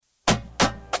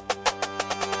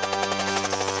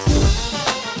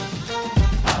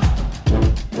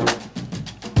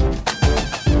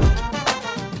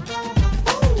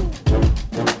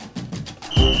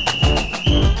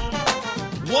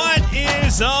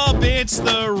up? It's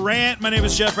The Rant. My name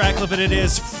is Jeff Ratcliffe, and it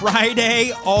is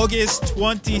Friday, August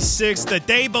 26th, the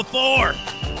day before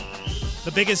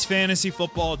the biggest fantasy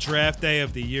football draft day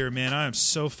of the year, man. I am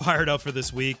so fired up for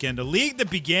this weekend. A league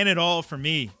that began it all for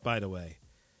me, by the way.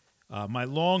 My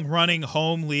long-running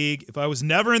home league. If I was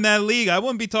never in that league, I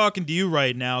wouldn't be talking to you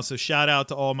right now, so shout out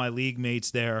to all my league mates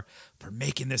there for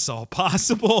making this all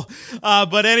possible.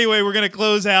 But anyway, we're going to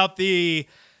close out the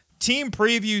team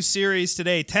preview series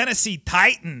today. Tennessee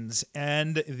Titans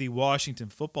and the Washington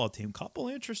football team. Couple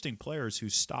interesting players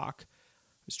whose stock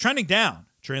is trending down.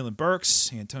 Treylon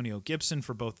Burks, Antonio Gibson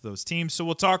for both of those teams. So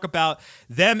we'll talk about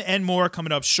them and more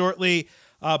coming up shortly.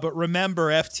 But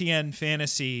remember,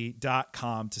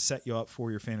 ftnfantasy.com to set you up for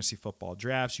your fantasy football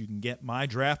drafts. You can get my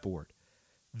draft board,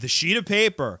 the sheet of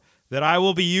paper that I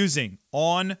will be using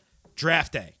on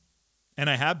draft day. And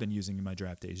I have been using in my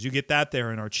draft days. You get that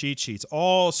there in our cheat sheets,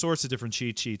 all sorts of different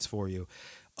cheat sheets for you.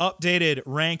 Updated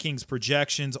rankings,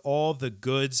 projections, all the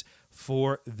goods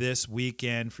for this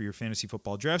weekend for your fantasy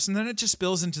football drafts. And then it just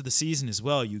spills into the season as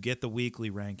well. You get the weekly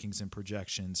rankings and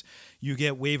projections. You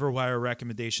get waiver wire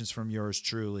recommendations from yours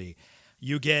truly.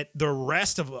 You get the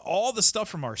rest of all the stuff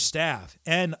from our staff.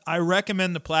 And I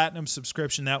recommend the Platinum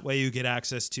subscription. That way you get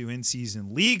access to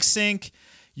in-season league sync.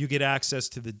 You get access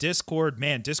to the Discord.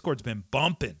 Man, Discord's been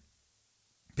bumping.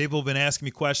 People have been asking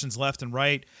me questions left and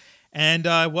right. And,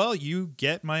 you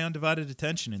get my undivided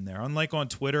attention in there. Unlike on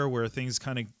Twitter where things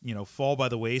kind of, fall by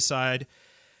the wayside.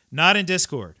 Not in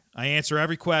Discord. I answer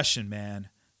every question, man.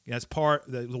 That's part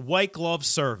the white glove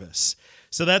service.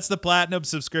 So that's the Platinum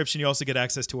subscription. You also get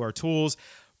access to our tools.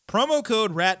 Promo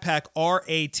code RATPACK,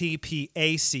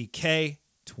 RATPACK,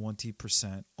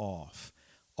 20% off.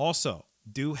 Also,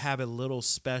 do have a little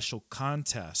special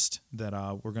contest that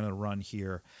we're going to run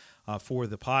here for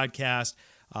the podcast.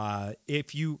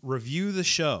 If you review the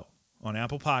show on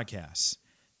Apple Podcasts,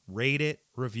 rate it,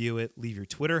 review it, leave your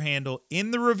Twitter handle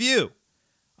in the review,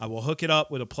 I will hook it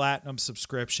up with a Platinum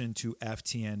subscription to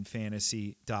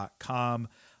ftnfantasy.com.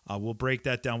 We'll break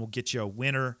that down. We'll get you a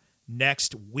winner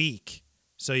next week.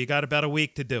 So you got about a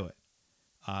week to do it.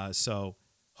 So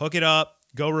hook it up.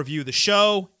 Go review the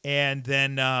show, and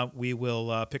then we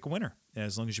will pick a winner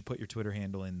as long as you put your Twitter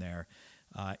handle in there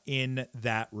in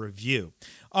that review.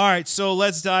 All right, so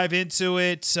let's dive into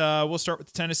it. We'll start with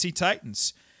the Tennessee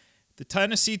Titans. The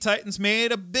Tennessee Titans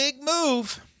made a big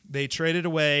move. They traded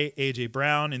away A.J.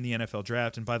 Brown in the NFL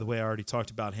draft, and by the way, I already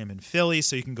talked about him in Philly,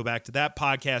 so you can go back to that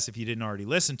podcast if you didn't already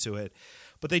listen to it.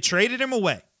 But they traded him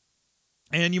away.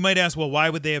 And you might ask, well, why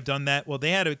would they have done that? Well,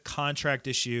 they had a contract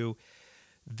issue.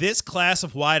 This class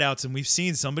of wideouts, and we've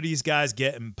seen some of these guys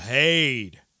getting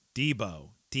paid. Debo,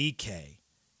 DK,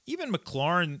 even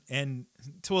McLaurin, and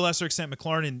to a lesser extent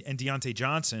McLaurin and Deontay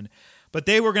Johnson, but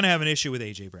they were going to have an issue with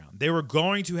A.J. Brown. They were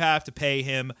going to have to pay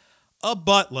him a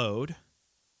buttload,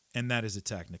 and that is a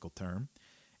technical term,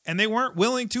 and they weren't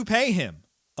willing to pay him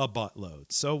a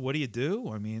buttload. So what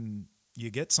do? I mean, you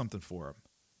get something for him.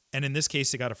 And in this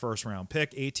case, they got a first-round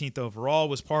pick. 18th overall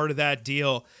was part of that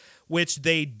deal, which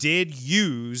they did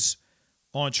use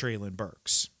on Treylon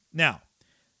Burks. Now,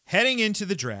 heading into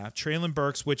the draft, Treylon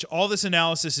Burks, which all this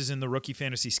analysis is in the Rookie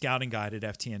Fantasy Scouting Guide at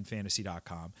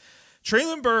ftnfantasy.com.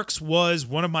 Treylon Burks was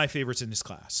one of my favorites in this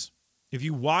class. If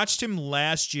you watched him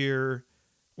last year,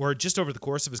 or just over the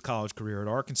course of his college career at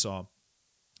Arkansas,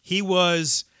 he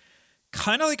was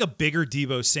kind of like a bigger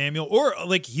Debo Samuel, or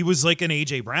like he was like an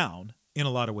A.J. Brown in a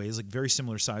lot of ways, like very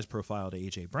similar size profile to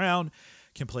A.J. Brown.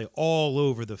 Can play all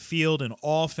over the field, an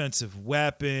offensive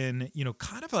weapon,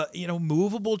 kind of a,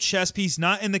 movable chess piece,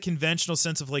 not in the conventional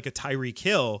sense of like a Tyreek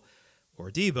Hill or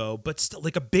Debo, but still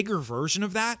like a bigger version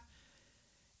of that.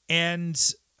 And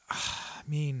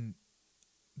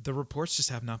the reports just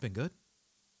have not been good.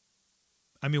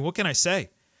 I mean, what can I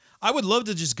say? I would love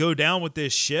to just go down with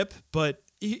this ship, but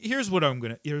here's what I'll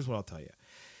tell you.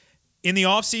 In the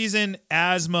offseason,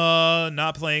 asthma,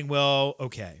 not playing well,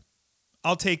 okay.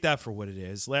 I'll take that for what it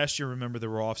is. Last year, remember, there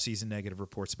were off-season negative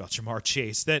reports about Jamar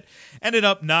Chase that ended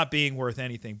up not being worth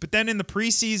anything. But then in the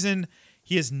preseason,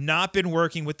 he has not been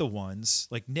working with the ones.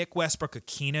 Like Nick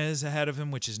Westbrook-Akina is ahead of him,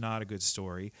 which is not a good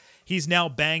story. He's now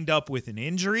banged up with an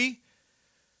injury.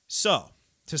 So,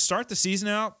 to start the season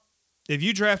out, if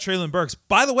you draft Treylon Burks,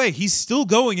 by the way, he's still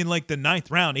going in like the 9th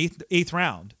round, 8th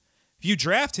round. If you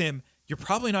draft him, you're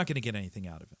probably not going to get anything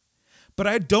out of him. But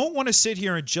I don't want to sit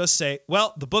here and just say,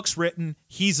 well, the book's written,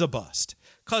 he's a bust.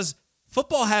 Because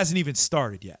football hasn't even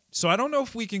started yet. So I don't know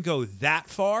if we can go that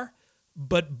far.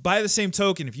 But by the same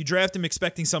token, if you draft him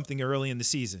expecting something early in the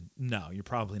season, no, you're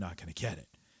probably not going to get it.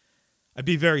 I'd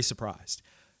be very surprised.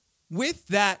 With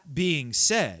that being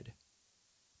said,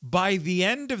 by the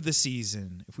end of the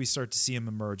season, if we start to see him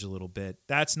emerge a little bit,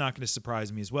 that's not going to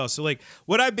surprise me as well. So, like,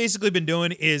 what I've basically been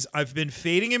doing is I've been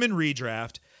fading him in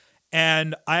redraft,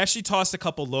 and I actually tossed a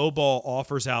couple low ball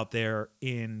offers out there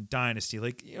in Dynasty.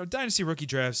 Like, Dynasty rookie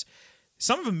drafts,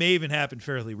 some of them may even happen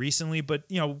fairly recently, but,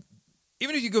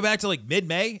 even if you go back to like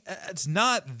mid-May, it's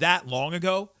not that long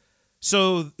ago.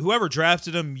 So whoever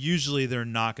drafted him, usually they're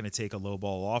not going to take a low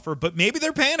ball offer, but maybe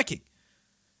they're panicking.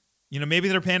 Maybe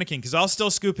they're panicking because I'll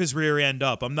still scoop his rear end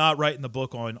up. I'm not writing the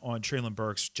book on Treylon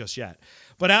Burks just yet.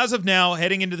 But as of now,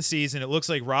 heading into the season, it looks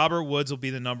like Robert Woods will be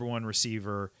the number one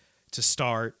receiver to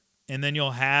start. And then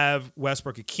you'll have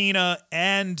Westbrook-Ikhine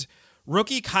and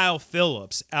rookie Kyle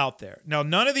Phillips out there. Now,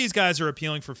 none of these guys are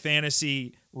appealing for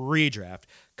fantasy redraft.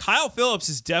 Kyle Phillips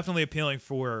is definitely appealing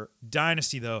for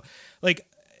Dynasty, though. Like,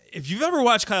 if you've ever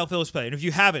watched Kyle Phillips play, and if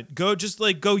you haven't, go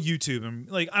YouTube and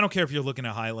I don't care if you're looking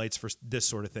at highlights for this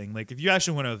sort of thing. Like, if you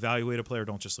actually want to evaluate a player,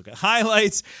 don't just look at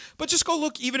highlights, but just go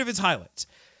look, even if it's highlights.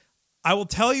 I will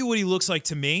tell you what he looks like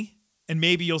to me, and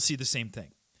maybe you'll see the same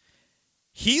thing.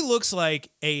 He looks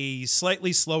like a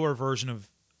slightly slower version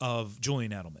of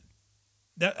Julian Edelman.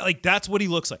 That's what he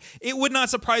looks like. It would not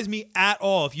surprise me at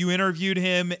all if you interviewed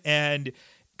him and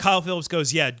Kyle Phillips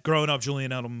goes, yeah, growing up, Julian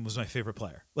Edelman was my favorite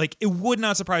player. Like, it would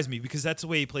not surprise me because that's the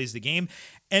way he plays the game.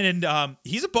 And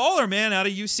he's a baller, man, out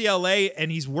of UCLA,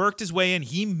 and he's worked his way in.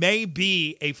 He may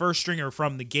be a first stringer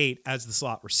from the gate as the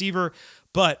slot receiver.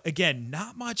 But, again,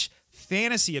 not much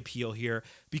fantasy appeal here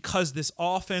because this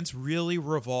offense really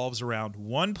revolves around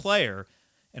one player,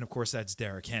 and, of course, that's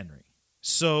Derrick Henry.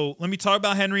 So let me talk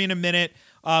about Henry in a minute.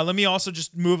 Let me also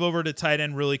just move over to tight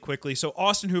end really quickly. So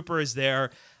Austin Hooper is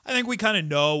there. I think we kind of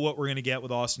know what we're going to get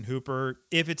with Austin Hooper.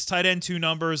 If it's tight end 2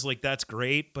 numbers, that's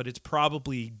great, but it's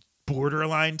probably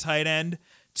borderline tight end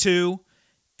 2.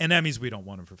 And that means we don't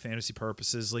want him for fantasy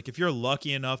purposes. Like, if you're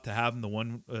lucky enough to have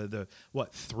him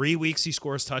 3 weeks he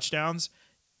scores touchdowns,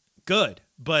 good.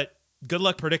 But good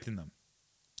luck predicting them.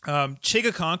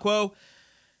 Chigakonkwo,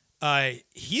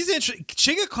 he's interesting.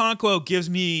 Chigakonkwo gives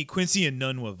me Quincy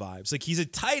Enunwa vibes. Like, he's a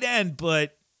tight end,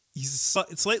 but he's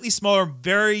slightly smaller,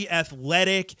 very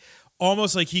athletic,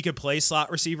 almost like he could play slot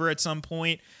receiver at some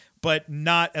point, but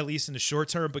not at least in the short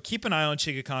term. But keep an eye on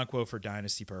Chigakonkwo for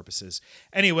dynasty purposes.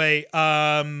 Anyway,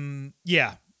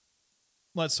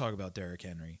 let's talk about Derrick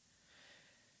Henry.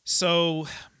 So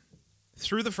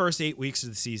through the first 8 weeks of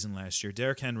the season last year,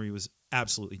 Derrick Henry was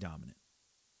absolutely dominant.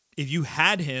 If you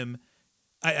had him,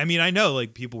 I know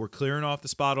people were clearing off the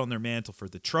spot on their mantle for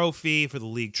the trophy, for the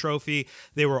league trophy.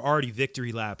 They were already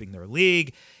victory lapping their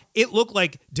league. It looked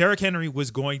like Derrick Henry was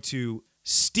going to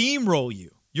steamroll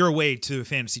your way to a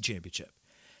fantasy championship.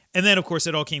 And then, of course,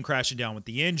 it all came crashing down with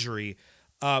the injury.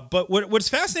 But what's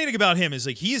fascinating about him is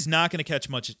he is not going to catch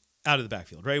much out of the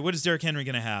backfield, right? What is Derrick Henry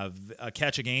going to have?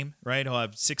 Catch a game, right? He'll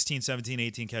have 16, 17,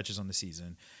 18 catches on the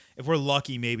season. If we're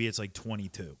lucky, maybe it's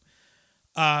 22.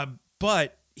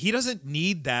 But he does't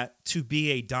need that to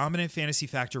be a dominant fantasy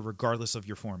factor regardless of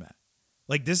your format.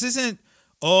 This isn't,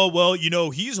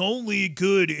 he's only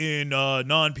good in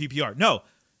non-PPR. No,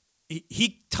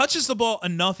 he touches the ball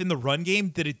enough in the run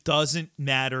game that it doesn't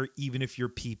matter even if you're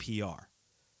PPR.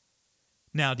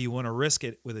 Now, do you want to risk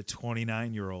it with a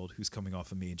 29-year-old who's coming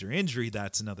off a major injury?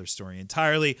 That's another story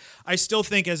entirely. I still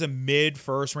think as a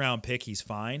mid-first round pick, he's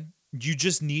fine. You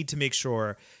just need to make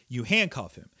sure you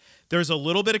handcuff him. There's a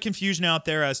little bit of confusion out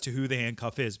there as to who the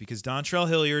handcuff is because Dontrell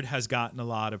Hilliard has gotten a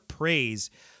lot of praise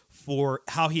for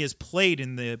how he has played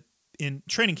in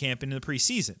training camp and in the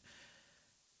preseason.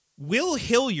 Will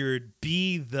Hilliard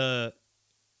be the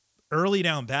early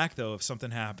down back, though, if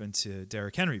something happened to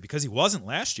Derrick Henry? Because he wasn't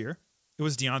last year. It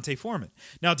was Deontay Foreman.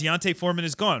 Now, Deontay Foreman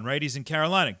is gone, right? He's in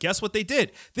Carolina. Guess what they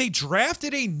did? They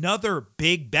drafted another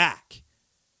big back,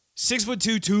 6'2",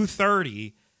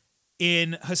 230,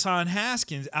 in Hassan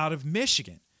Haskins out of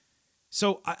Michigan.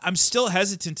 So I'm still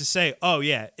hesitant to say,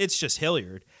 it's just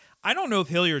Hilliard. I don't know if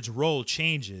Hilliard's role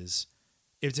changes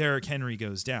if Derrick Henry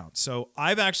goes down. So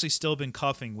I've actually still been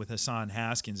cuffing with Hassan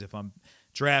Haskins if I'm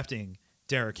drafting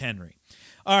Derrick Henry.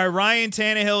 All right, Ryan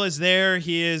Tannehill is there.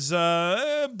 He is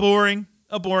a boring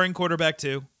quarterback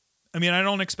too. I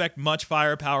don't expect much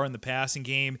firepower in the passing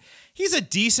game. He's a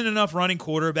decent enough running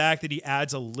quarterback that he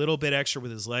adds a little bit extra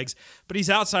with his legs, but he's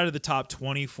outside of the top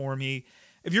 20 for me.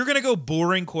 If you're going to go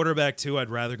boring quarterback too, I'd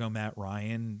rather go Matt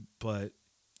Ryan, but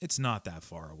it's not that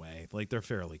far away. They're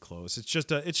fairly close. It's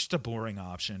just a boring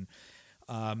option.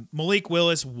 Malik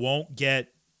Willis won't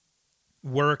get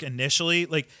work initially.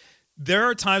 There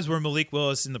are times where Malik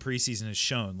Willis in the preseason has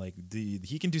shown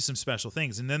he can do some special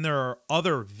things. And then there are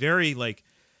other very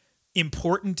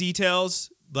important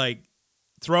details, like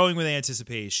throwing with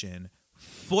anticipation,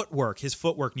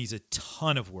 footwork needs a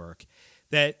ton of work,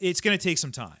 that it's going to take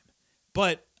some time.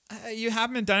 But you have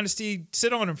him in Dynasty,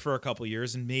 sit on him for a couple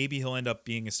years, and maybe he'll end up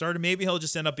being a starter. Maybe he'll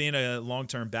just end up being a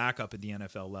long-term backup at the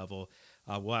NFL level.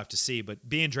 We'll have to see. But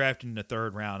being drafted in the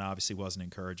third round obviously wasn't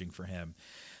encouraging for him.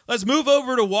 Let's move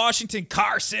over to Washington.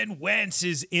 Carson Wentz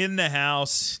is in the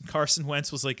house. Carson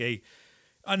Wentz was like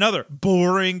another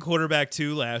boring quarterback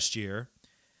too last year.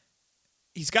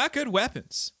 He's got good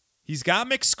weapons. He's got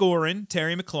McScorin,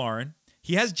 Terry McLaurin.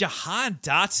 He has Jahan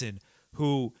Dotson,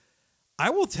 who I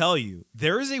will tell you,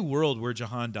 there is a world where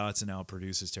Jahan Dotson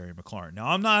outproduces Terry McLaurin. Now,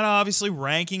 I'm not obviously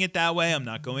ranking it that way. I'm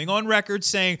not going on record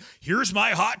saying, here's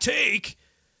my hot take.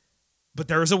 But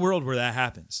there is a world where that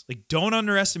happens. Like, don't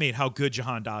underestimate how good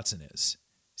Jahan Dotson is.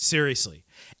 Seriously.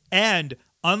 And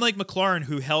unlike McLaurin,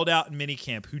 who held out in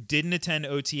minicamp, who didn't attend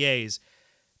OTAs,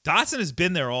 Dotson has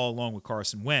been there all along with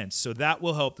Carson Wentz, so that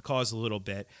will help the cause a little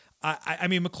bit. I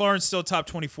mean, McLaurin's still a top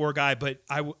 24 guy, but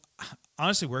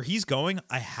honestly, where he's going,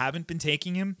 I haven't been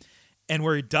taking him. And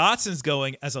where Dotson's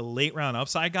going as a late-round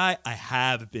upside guy, I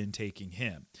have been taking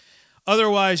him.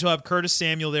 Otherwise, you'll have Curtis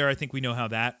Samuel there. I think we know how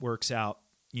that works out,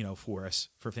 for us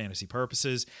for fantasy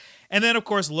purposes. And then, of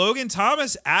course, Logan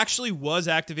Thomas actually was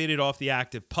activated off the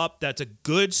active PUP. That's a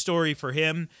good story for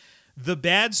him. The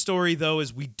bad story, though,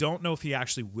 is we don't know if he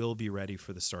actually will be ready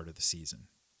for the start of the season.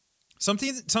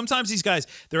 Sometimes these guys,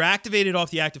 they're activated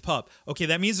off the active PUP. Okay,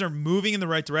 that means they're moving in the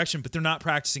right direction, but they're not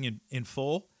practicing in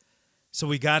full. So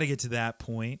we got to get to that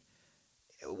point.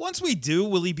 Once we do,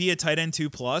 will he be a tight end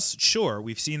 2+? Sure,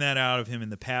 we've seen that out of him in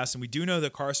the past, and we do know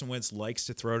that Carson Wentz likes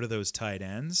to throw to those tight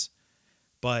ends,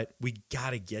 but we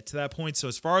got to get to that point. So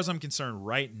as far as I'm concerned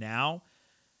right now,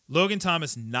 Logan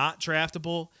Thomas not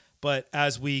draftable, but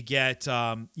as we get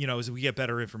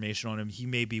better information on him, he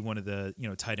may be one of the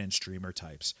tight end streamer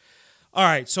types. All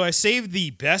right, so I saved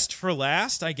the best for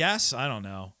last, I guess. I don't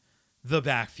know. The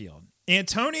backfield.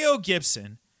 Antonio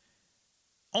Gibson,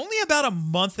 only about a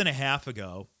month and a half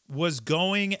ago, was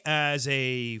going as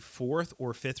a 4th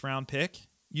or 5th round pick.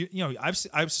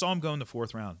 I've saw him go in the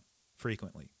 4th round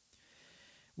frequently.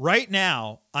 Right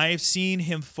now, I've seen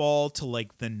him fall to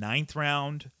like the 9th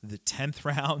round, the 10th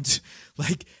round.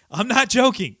 Like, I'm not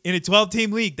joking. In a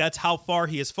 12-team league, that's how far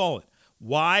he has fallen.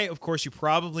 Why? Of course, you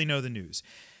probably know the news.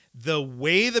 The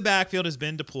way the backfield has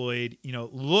been deployed,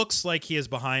 looks like he is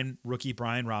behind rookie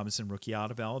Brian Robinson, rookie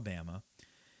out of Alabama.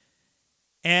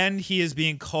 And he is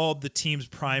being called the team's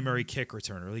primary kick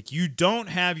returner. Like, you don't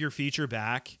have your feature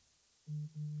back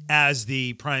as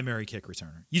the primary kick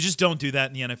returner. You just don't do that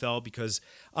in the NFL because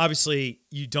obviously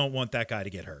you don't want that guy to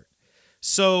get hurt.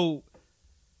 So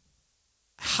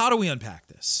how do we unpack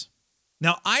this?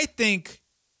 Now, I think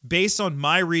based on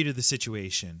my read of the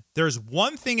situation, there's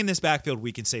one thing in this backfield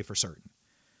we can say for certain.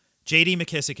 J.D.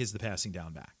 McKissic is the passing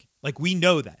down back. Like, we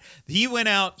know that. He went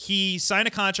out, he signed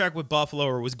a contract with Buffalo,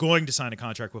 or was going to sign a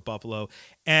contract with Buffalo,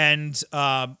 and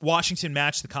Washington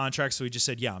matched the contract, so he just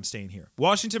said, yeah, I'm staying here.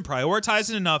 Washington prioritized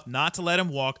it enough not to let him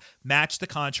walk, match the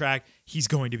contract. He's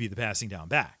going to be the passing down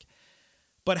back.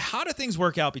 But how do things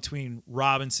work out between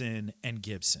Robinson and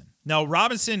Gibson? Now,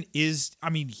 Robinson is,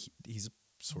 he's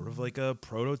sort of like a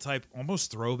prototype,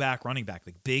 almost throwback running back,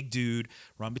 like big dude,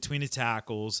 run between the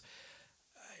tackles,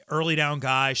 early down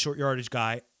guy, short yardage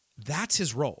guy. That's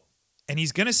his role. And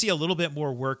he's going to see a little bit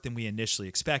more work than we initially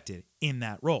expected in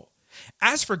that role.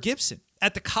 As for Gibson,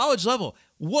 at the college level,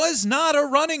 was not a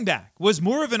running back, was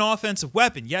more of an offensive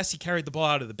weapon. Yes, he carried the ball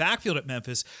out of the backfield at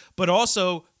Memphis, but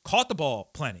also caught the ball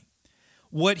plenty.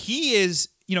 What he is,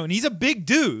 and he's a big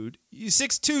dude, he's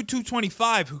 6'2",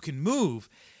 225, who can move.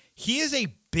 He is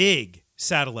a big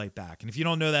satellite back. And if you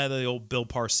don't know that, the old Bill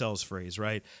Parcells phrase,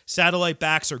 right? Satellite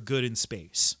backs are good in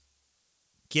space.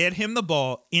 Get him the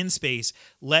ball in space.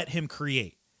 Let him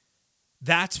create.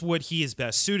 That's what he is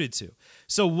best suited to.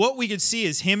 So what we could see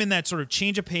is him in that sort of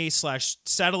change of pace /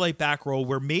 satellite back role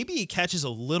where maybe he catches a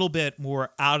little bit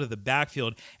more out of the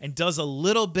backfield and does a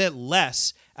little bit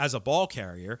less as a ball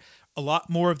carrier. A lot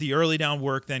more of the early down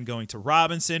work then going to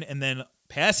Robinson, and then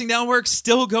passing down work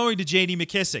still going to J.D.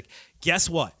 McKissic. Guess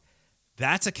what?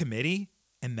 That's a committee,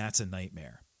 and that's a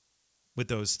nightmare with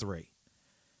those three.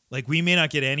 Like, we may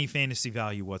not get any fantasy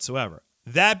value whatsoever.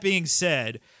 That being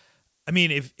said,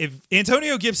 if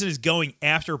Antonio Gibson is going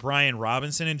after Brian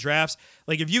Robinson in drafts,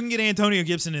 like if you can get Antonio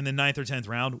Gibson in the 9th or 10th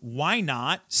round, why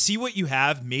not? See what you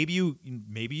have. Maybe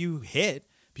you hit,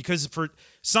 because for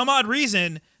some odd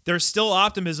reason, there's still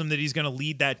optimism that he's going to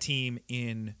lead that team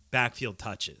in backfield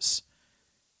touches.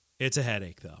 It's a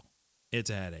headache, though. It's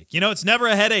a headache. It's never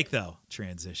a headache, though.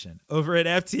 Transition over at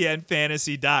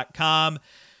FTNFantasy.com.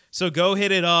 So go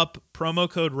hit it up. Promo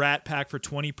code RATPACK for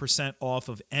 20% off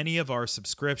of any of our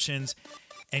subscriptions.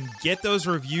 And get those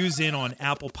reviews in on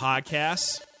Apple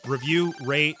Podcasts. Review,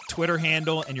 rate, Twitter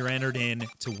handle, and you're entered in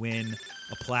to win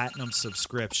a platinum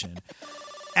subscription.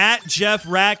 At Jeff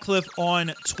Ratcliffe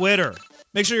on Twitter.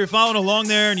 Make sure you're following along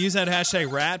there and use that hashtag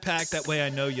RatPack. That way I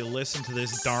know you listen to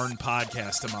this darn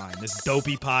podcast of mine, this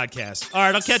dopey podcast. All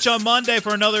right, I'll catch you on Monday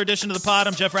for another edition of the pod.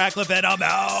 I'm Jeff Ratcliffe, and I'm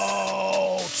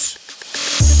out.